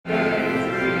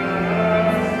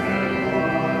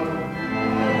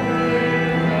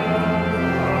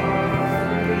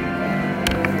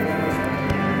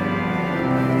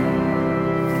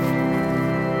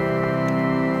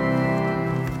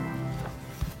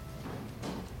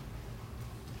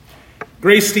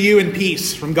Grace to you and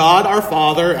peace from God our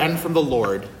Father and from the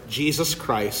Lord Jesus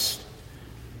Christ.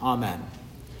 Amen.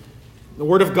 The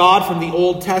word of God from the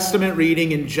Old Testament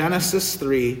reading in Genesis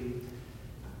 3.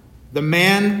 The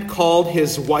man called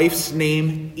his wife's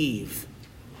name Eve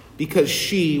because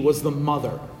she was the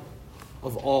mother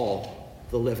of all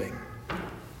the living.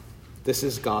 This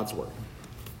is God's word.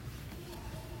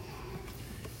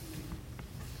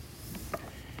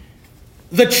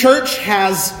 The church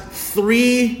has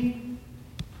 3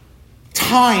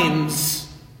 times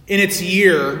in its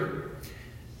year: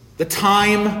 the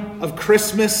time of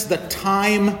Christmas, the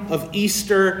time of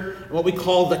Easter, and what we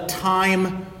call the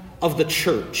time of the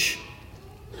church.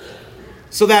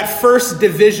 So that first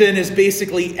division is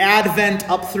basically Advent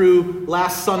up through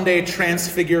last Sunday,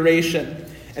 Transfiguration.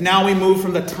 And now we move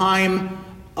from the time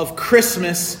of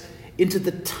Christmas into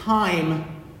the time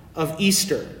of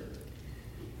Easter.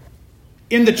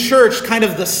 In the church, kind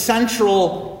of the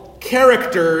central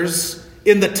characters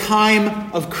in the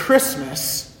time of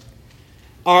Christmas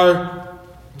are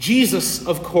Jesus,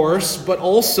 of course, but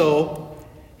also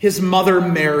his mother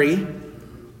Mary,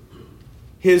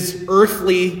 his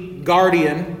earthly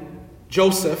guardian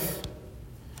Joseph,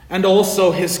 and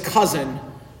also his cousin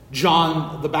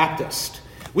John the Baptist.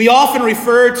 We often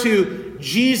refer to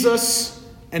Jesus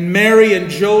and Mary and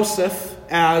Joseph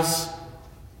as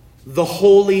the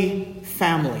Holy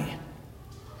Family.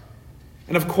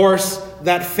 And of course,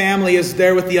 that family is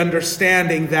there with the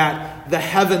understanding that the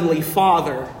Heavenly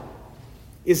Father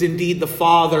is indeed the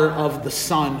Father of the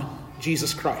Son,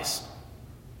 Jesus Christ.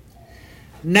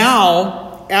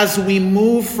 Now, as we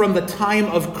move from the time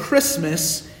of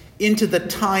Christmas into the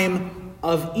time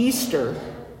of Easter,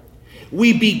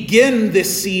 we begin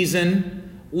this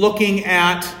season looking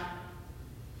at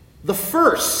the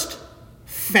first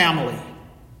family.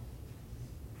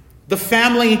 The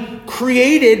family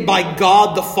created by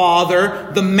God the Father,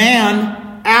 the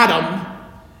man Adam,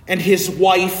 and his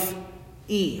wife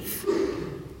Eve.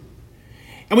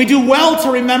 And we do well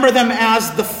to remember them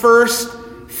as the first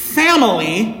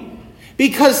family,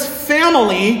 because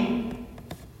family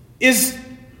is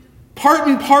part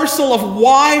and parcel of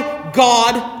why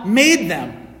God made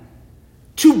them.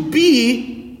 To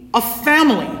be a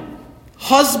family.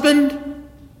 Husband,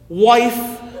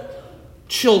 wife,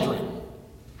 children.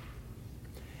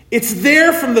 It's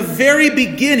there from the very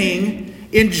beginning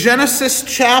in Genesis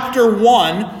chapter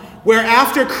 1, where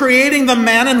after creating the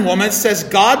man and woman, it says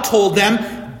God told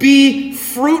them, "Be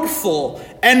fruitful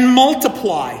and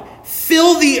multiply.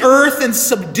 Fill the earth and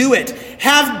subdue it.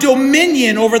 Have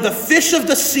dominion over the fish of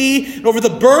the sea, and over the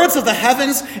birds of the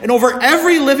heavens, and over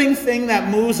every living thing that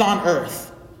moves on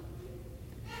earth."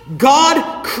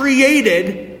 God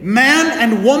created man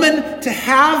and woman to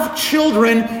have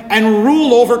children and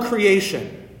rule over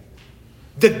creation.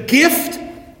 The gift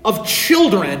of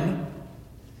children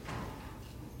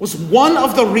was one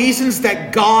of the reasons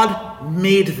that God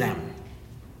made them.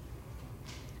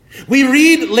 We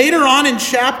read later on in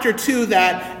chapter 2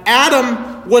 that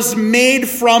Adam was made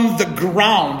from the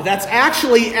ground. That's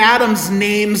actually Adam's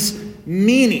name's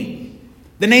meaning.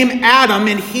 The name Adam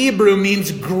in Hebrew means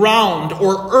ground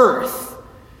or earth.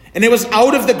 And it was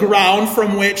out of the ground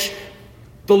from which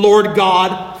the Lord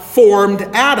God formed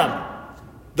Adam,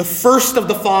 the first of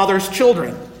the Father's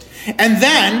children. And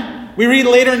then we read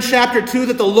later in chapter 2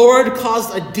 that the Lord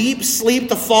caused a deep sleep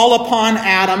to fall upon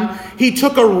Adam. He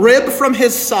took a rib from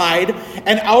his side,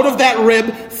 and out of that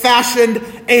rib fashioned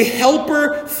a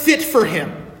helper fit for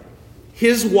him,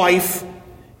 his wife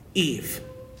Eve,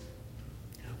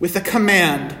 with the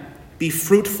command, "Be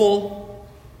fruitful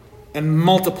and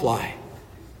multiply.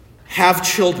 Have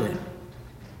children."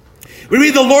 We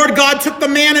read the Lord God took the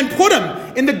man and put him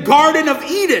in the Garden of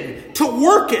Eden to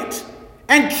work it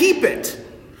and keep it.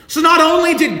 So not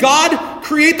only did God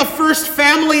create the first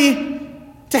family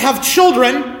to have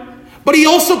children, but he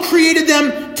also created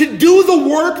them to do the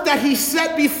work that he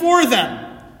set before them.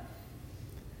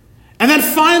 And then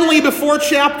finally, before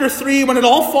chapter 3, when it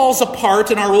all falls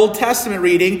apart in our Old Testament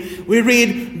reading, we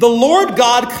read, "The Lord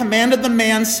God commanded the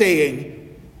man, saying,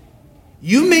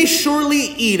 'You may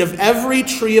surely eat of every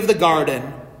tree of the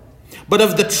garden, but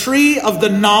of the tree of the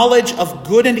knowledge of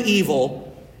good and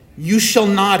evil you shall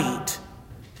not eat.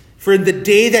 For in the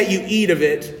day that you eat of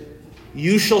it,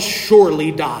 you shall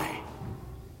surely die.'"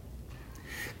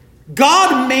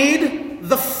 God made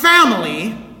the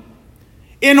family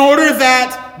in order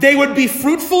that they would be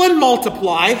fruitful and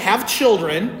multiply, have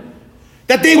children,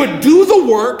 that they would do the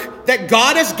work that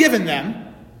God has given them,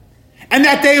 and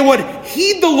that they would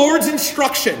heed the Lord's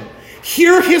instruction,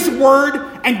 hear his word,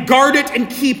 and guard it and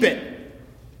keep it.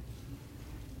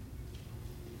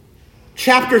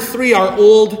 chapter 3, our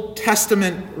Old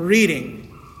Testament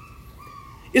reading,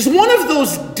 is one of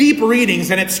those deep readings,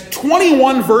 and it's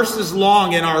 21 verses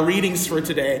long in our readings for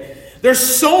today. There's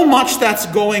so much that's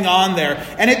going on there,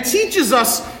 and it teaches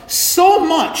us so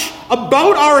much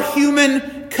about our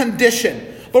human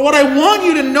condition. But what I want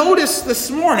you to notice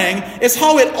this morning is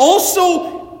how it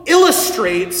also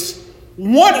illustrates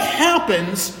what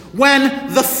happens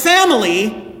when the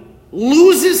family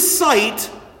loses sight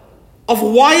of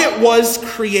why it was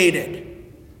created.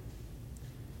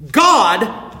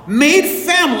 God made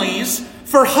families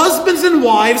for husbands and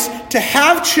wives to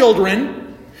have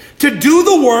children, to do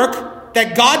the work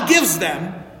that God gives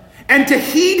them, and to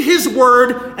heed his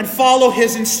word and follow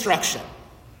his instruction.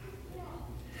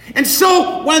 And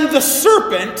so when the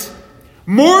serpent,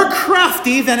 more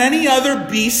crafty than any other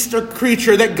beast or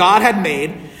creature that God had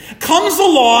made, comes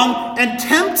along and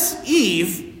tempts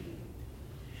Eve,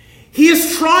 he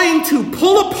is trying to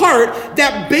pull apart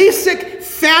that basic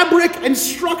fabric and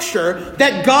structure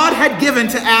that God had given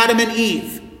to Adam and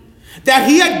Eve. That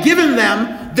he had given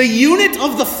them the unit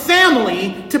of the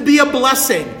family to be a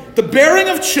blessing. The bearing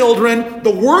of children,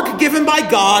 the work given by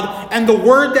God, and the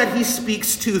word that he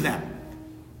speaks to them.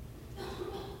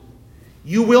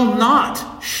 You will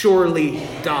not surely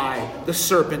die, the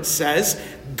serpent says.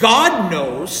 God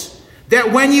knows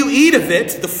that when you eat of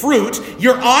it, the fruit,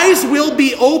 your eyes will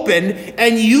be opened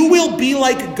and you will be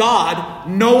like God,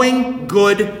 knowing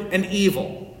good and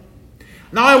evil.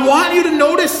 Now I want you to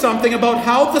notice something about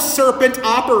how the serpent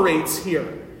operates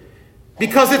here,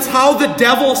 because it's how the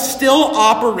devil still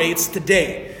operates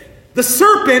today. The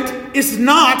serpent is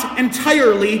not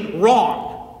entirely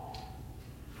wrong.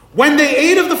 When they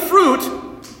ate of the fruit,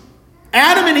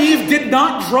 Adam and Eve did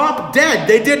not drop dead.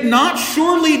 They did not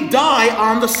surely die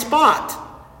on the spot.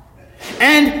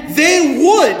 And they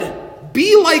would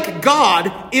be like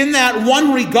God in that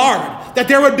one regard, that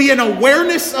there would be an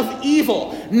awareness of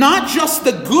evil, not just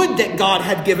the good that God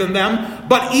had given them,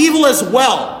 but evil as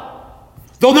well.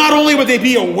 Though not only would they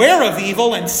be aware of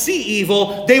evil and see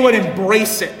evil, they would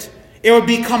embrace it. It would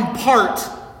become part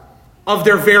of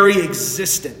their very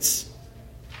existence.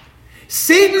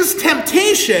 Satan's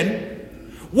temptation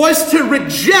was to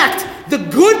reject the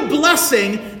good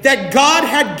blessing that God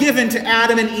had given to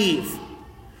Adam and Eve.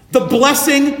 The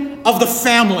blessing of the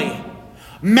family.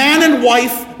 Man and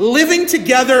wife living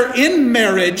together in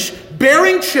marriage,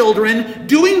 bearing children,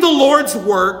 doing the Lord's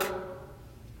work,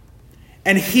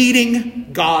 and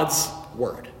heeding God's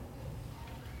word.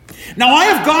 Now, I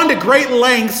have gone to great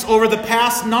lengths over the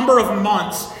past number of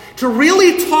months to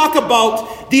really talk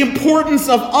about the importance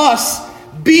of us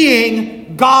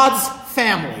being God's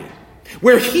family,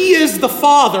 where he is the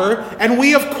father and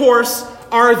we, of course,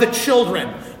 are the children,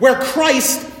 where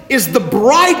Christ is the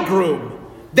bridegroom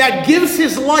that gives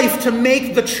his life to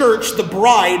make the church, the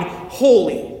bride,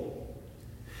 holy.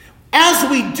 As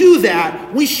we do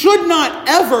that, we should not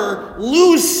ever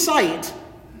lose sight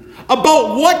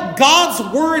about what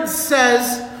God's word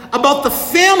says about the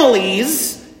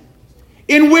families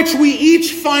in which we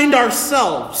each find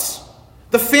ourselves.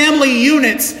 The family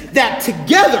units that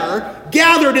together,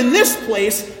 gathered in this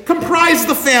place, comprise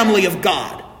the family of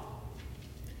God.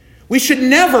 We should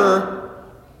never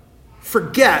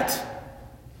forget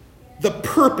the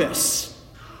purpose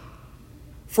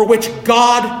for which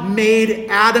God made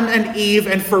Adam and Eve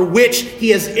and for which he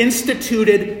has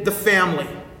instituted the family.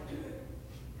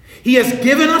 He has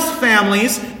given us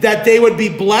families that they would be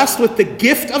blessed with the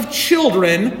gift of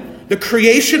children, the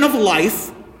creation of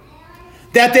life,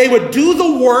 that they would do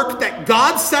the work that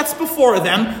God sets before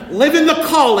them, live in the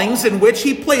callings in which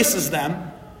he places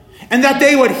them, and that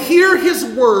they would hear his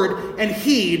word and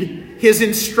heed his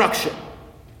instruction.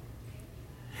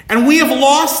 And we have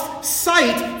lost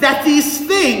sight that these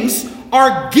things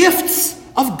are gifts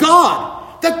of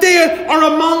God, that they are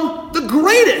among the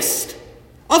greatest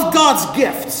of God's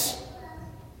gifts.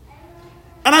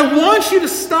 And I want you to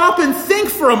stop and think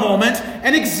for a moment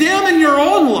and examine your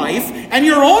own life and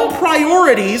your own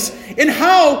priorities in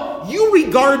how you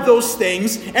regard those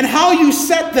things and how you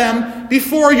set them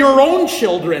before your own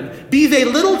children, be they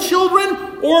little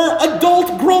children or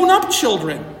adult grown-up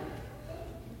children.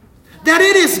 That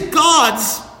it is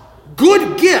God's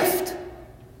good gift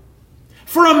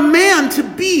for a man to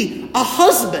be a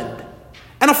husband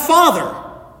and a father.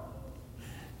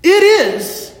 It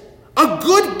is a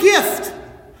good gift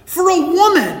for a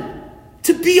woman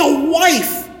to be a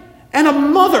wife and a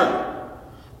mother.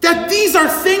 That these are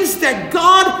things that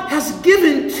God has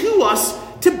given to us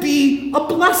to be a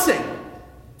blessing.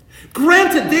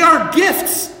 Granted, they are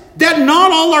gifts that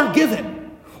not all are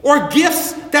given, or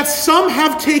gifts that some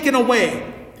have taken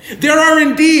away. There are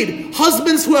indeed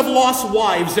husbands who have lost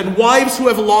wives and wives who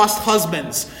have lost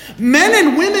husbands. Men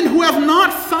and women who have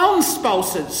not found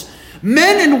spouses.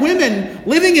 Men and women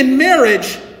living in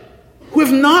marriage who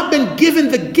have not been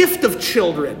given the gift of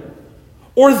children.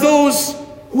 Or those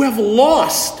who have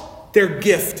lost their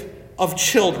gift of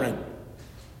children.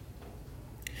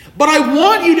 But I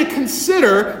want you to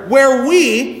consider where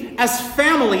we as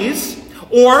families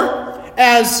or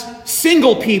as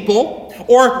single people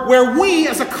or where we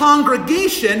as a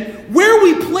congregation, where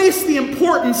we place the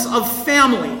importance of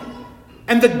family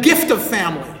and the gift of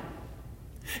family.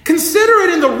 Consider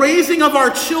it in the raising of our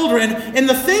children, in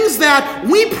the things that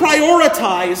we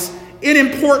prioritize in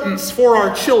importance for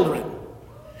our children.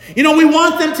 You know, we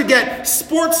want them to get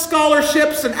sports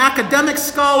scholarships and academic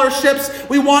scholarships.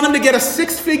 We want them to get a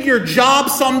 6-figure job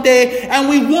someday, and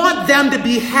we want them to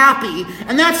be happy.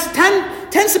 And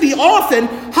that tends to be often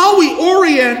how we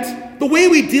orient the way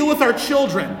we deal with our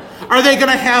children. Are they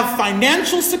going to have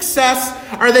financial success?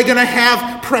 Are they going to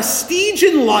have prestige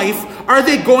in life? Are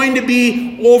they going to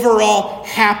be overall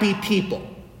happy people?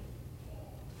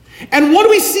 And what do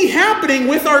we see happening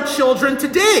with our children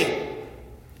today?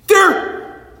 They're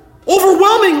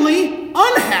overwhelmingly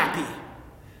unhappy.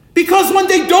 Because when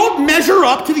they don't measure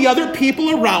up to the other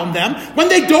people around them, when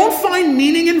they don't find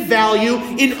meaning and value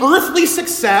in earthly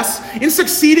success, in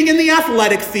succeeding in the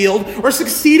athletic field, or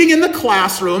succeeding in the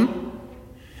classroom,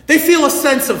 they feel a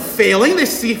sense of failing, they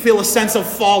feel a sense of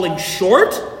falling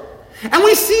short, and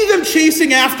we see them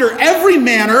chasing after every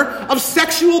manner of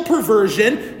sexual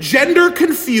perversion, gender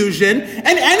confusion, and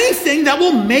anything that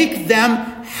will make them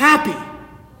happy.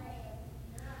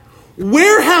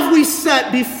 Where have we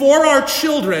set before our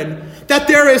children that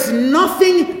there is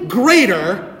nothing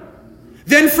greater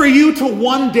than for you to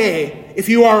one day, if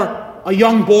you are a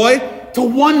young boy, to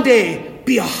one day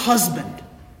be a husband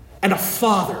and a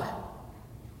father?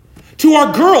 To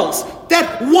our girls,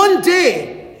 that one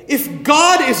day, if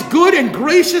God is good and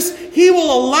gracious, He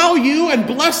will allow you and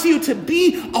bless you to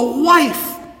be a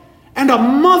wife and a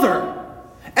mother.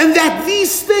 And that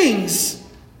these things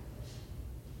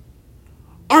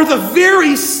are the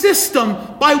very system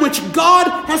by which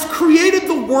God has created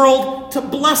the world to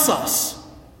bless us.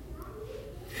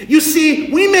 You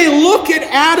see, we may look at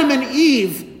Adam and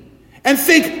Eve and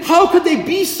think, how could they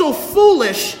be so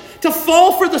foolish to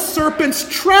fall for the serpent's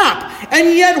trap?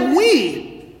 And yet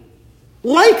we,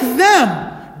 like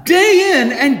them, day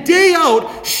in and day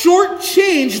out,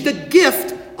 shortchange the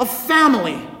gift of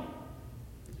family.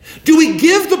 Do we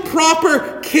give the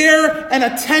proper care and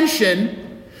attention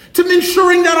to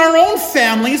ensuring that our own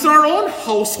families, our own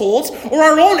households, or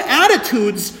our own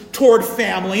attitudes toward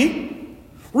family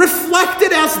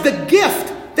reflected as the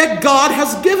gift that God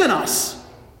has given us?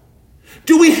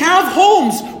 Do we have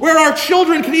homes where our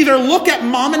children can either look at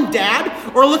mom and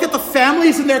dad or look at the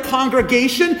families in their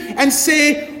congregation and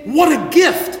say, what a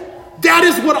gift. That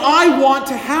is what I want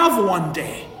to have one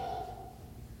day.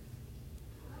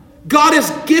 God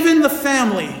has given the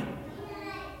family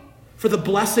for the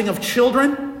blessing of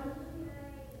children,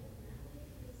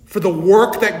 for the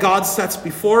work that God sets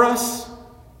before us,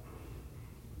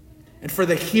 and for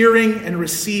the hearing and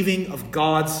receiving of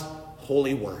God's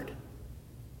holy word.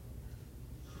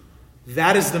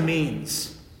 That is the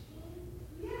means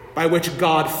by which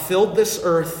God filled this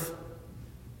earth,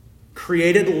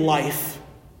 created life,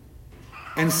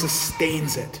 and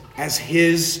sustains it as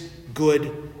His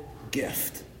good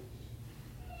gift.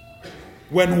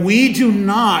 When we do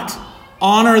not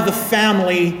honor the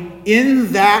family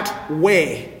in that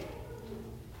way,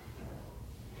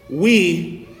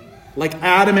 we, like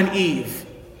Adam and Eve,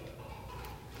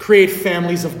 create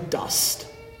families of dust.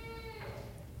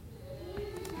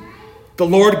 The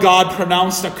Lord God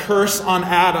pronounced a curse on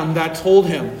Adam that told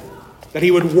him that he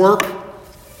would work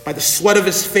by the sweat of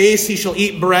his face, he shall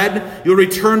eat bread. You will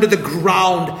return to the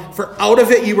ground, for out of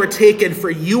it you were taken, for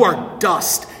you are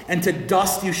dust, and to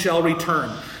dust you shall return.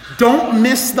 Don't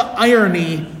miss the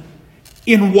irony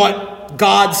in what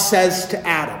God says to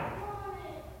Adam.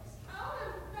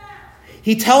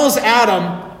 He tells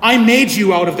Adam, I made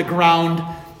you out of the ground.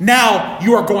 Now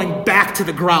you are going back to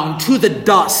the ground, to the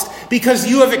dust, because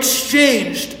you have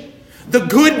exchanged the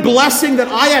good blessing that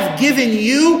I have given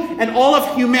you and all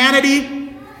of humanity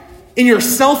in your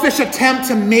selfish attempt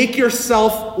to make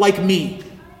yourself like me.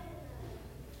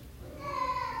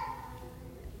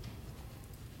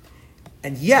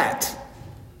 And yet,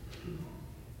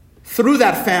 through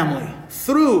that family,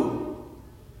 through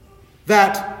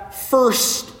that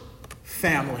first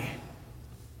family,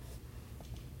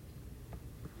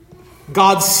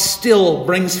 God still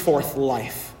brings forth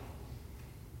life.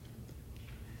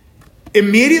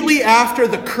 Immediately after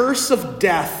the curse of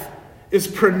death is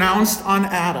pronounced on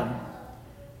Adam,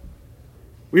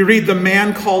 we read the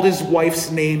man called his wife's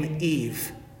name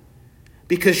Eve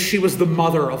because she was the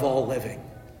mother of all living.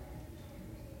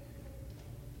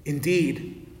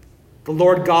 Indeed, the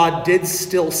Lord God did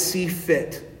still see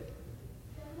fit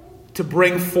to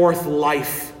bring forth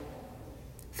life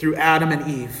through Adam and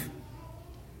Eve.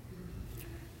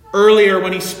 Earlier,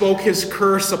 when he spoke his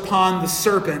curse upon the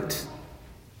serpent,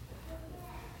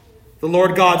 the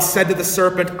Lord God said to the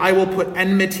serpent, "I will put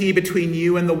enmity between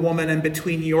you and the woman, and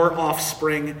between your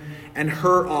offspring and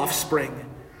her offspring.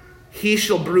 He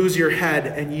shall bruise your head,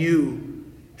 and you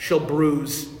shall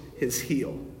bruise his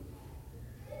heel."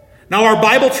 Now, our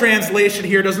Bible translation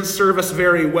here doesn't serve us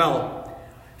very well.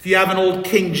 If you have an old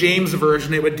King James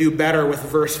version, it would do better with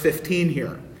verse 15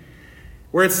 here,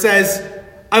 where it says,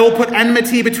 "I will put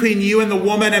enmity between you and the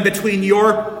woman, and between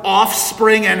your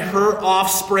offspring and her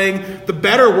offspring." The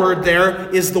better word there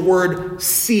is the word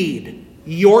seed.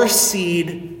 Your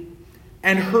seed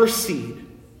and her seed.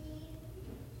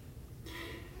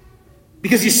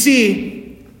 Because you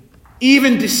see,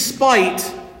 even despite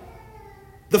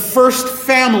the first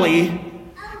family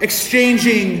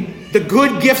exchanging the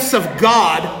good gifts of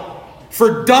God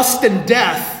for dust and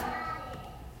death,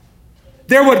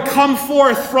 there would come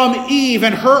forth from Eve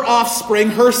and her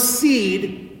offspring, her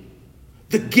seed,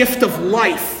 the gift of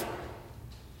life.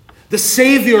 The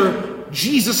Savior,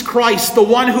 Jesus Christ, the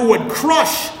one who would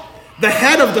crush the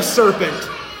head of the serpent,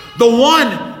 the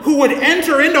one who would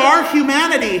enter into our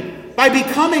humanity by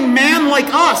becoming man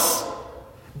like us,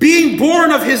 being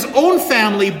born of his own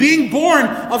family, being born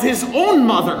of his own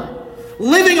mother,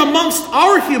 living amongst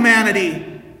our humanity,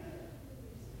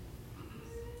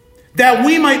 that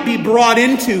we might be brought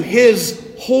into his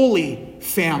holy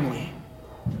family.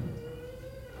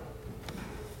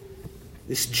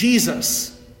 This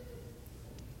Jesus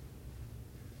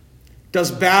does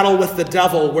battle with the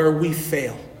devil where we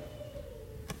fail.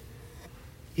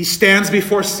 He stands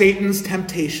before Satan's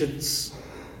temptations.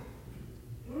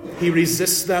 He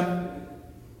resists them.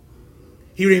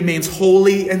 He remains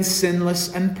holy and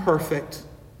sinless and perfect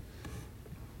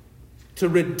to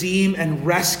redeem and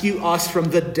rescue us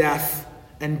from the death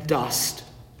and dust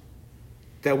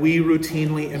that we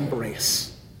routinely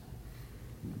embrace.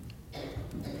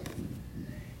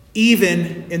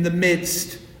 Even in the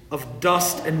midst of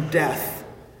dust and death,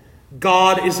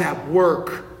 God is at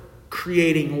work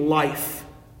creating life.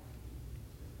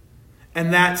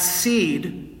 And that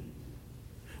seed,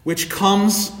 which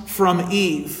comes from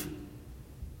Eve,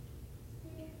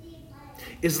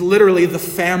 is literally the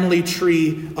family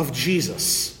tree of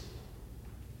Jesus.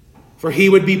 For he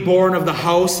would be born of the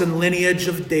house and lineage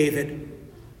of David.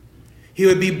 He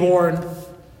would be born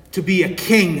to be a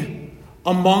king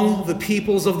among the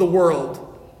peoples of the world,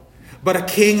 but a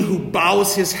king who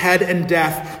bows his head in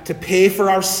death to pay for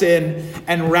our sin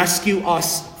and rescue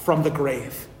us from the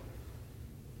grave,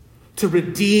 to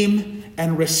redeem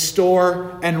and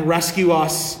restore and rescue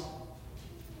us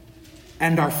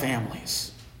and our families.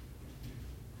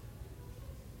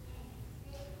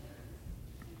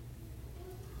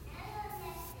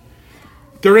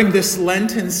 During this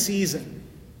Lenten season,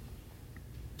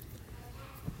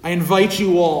 I invite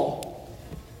you all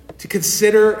to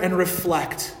consider and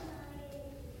reflect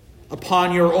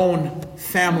upon your own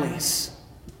families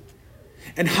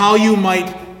and how you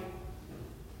might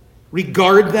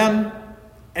regard them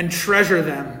and treasure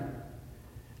them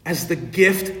as the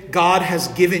gift God has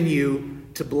given you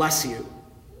to bless you.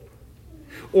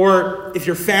 Or if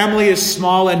your family is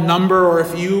small in number, or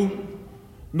if you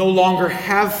no longer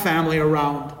have family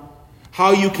around,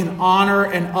 how you can honor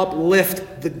and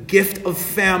uplift the gift of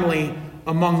family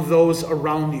among those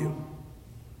around you.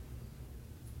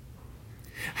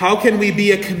 How can we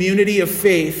be a community of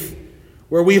faith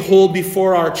where we hold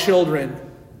before our children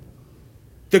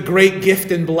the great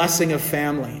gift and blessing of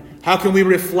family? How can we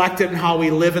reflect it in how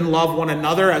we live and love one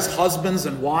another as husbands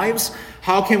and wives?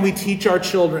 How can we teach our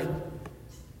children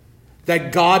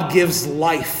that God gives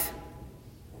life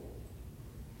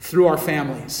through our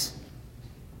families?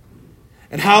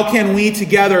 And how can we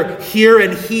together hear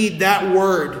and heed that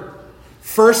word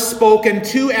first spoken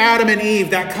to Adam and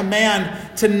Eve, that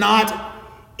command to not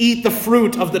eat the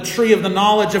fruit of the tree of the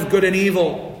knowledge of good and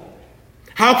evil?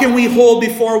 How can we hold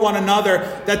before one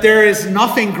another that there is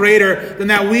nothing greater than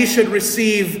that we should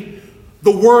receive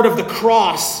the word of the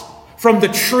cross from the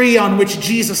tree on which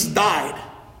Jesus died?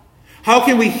 How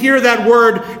can we hear that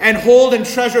word and hold and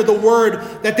treasure the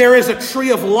word that there is a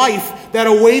tree of life that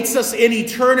awaits us in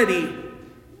eternity,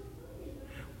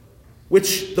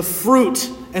 which the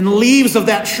fruit and leaves of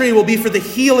that tree will be for the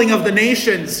healing of the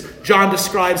nations, John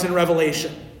describes in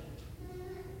Revelation.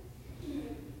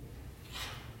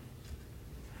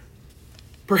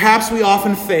 Perhaps we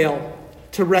often fail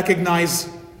to recognize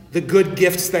the good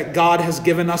gifts that God has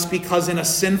given us because in a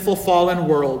sinful, fallen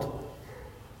world,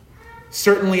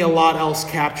 certainly a lot else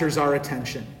captures our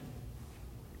attention.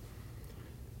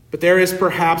 But there is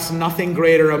perhaps nothing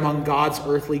greater among God's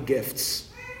earthly gifts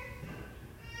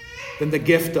than the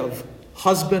gift of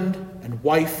husband and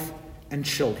wife and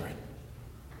children.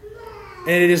 And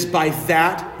it is by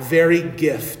that very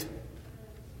gift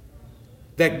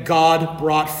that God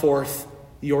brought forth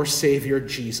your Savior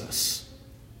Jesus.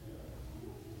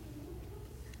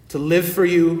 To live for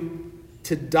you,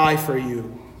 to die for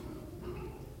you,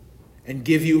 and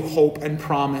give you hope and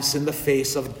promise in the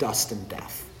face of dust and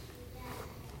death.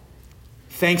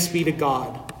 Thanks be to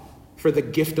God for the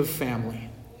gift of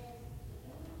family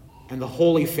and the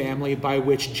holy family by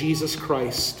which Jesus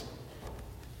Christ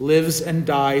lives and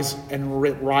dies and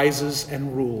rises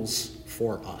and rules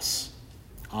for us.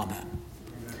 Amen.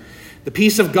 The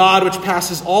peace of God, which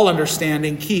passes all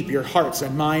understanding, keep your hearts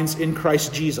and minds in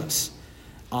Christ Jesus.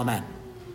 Amen.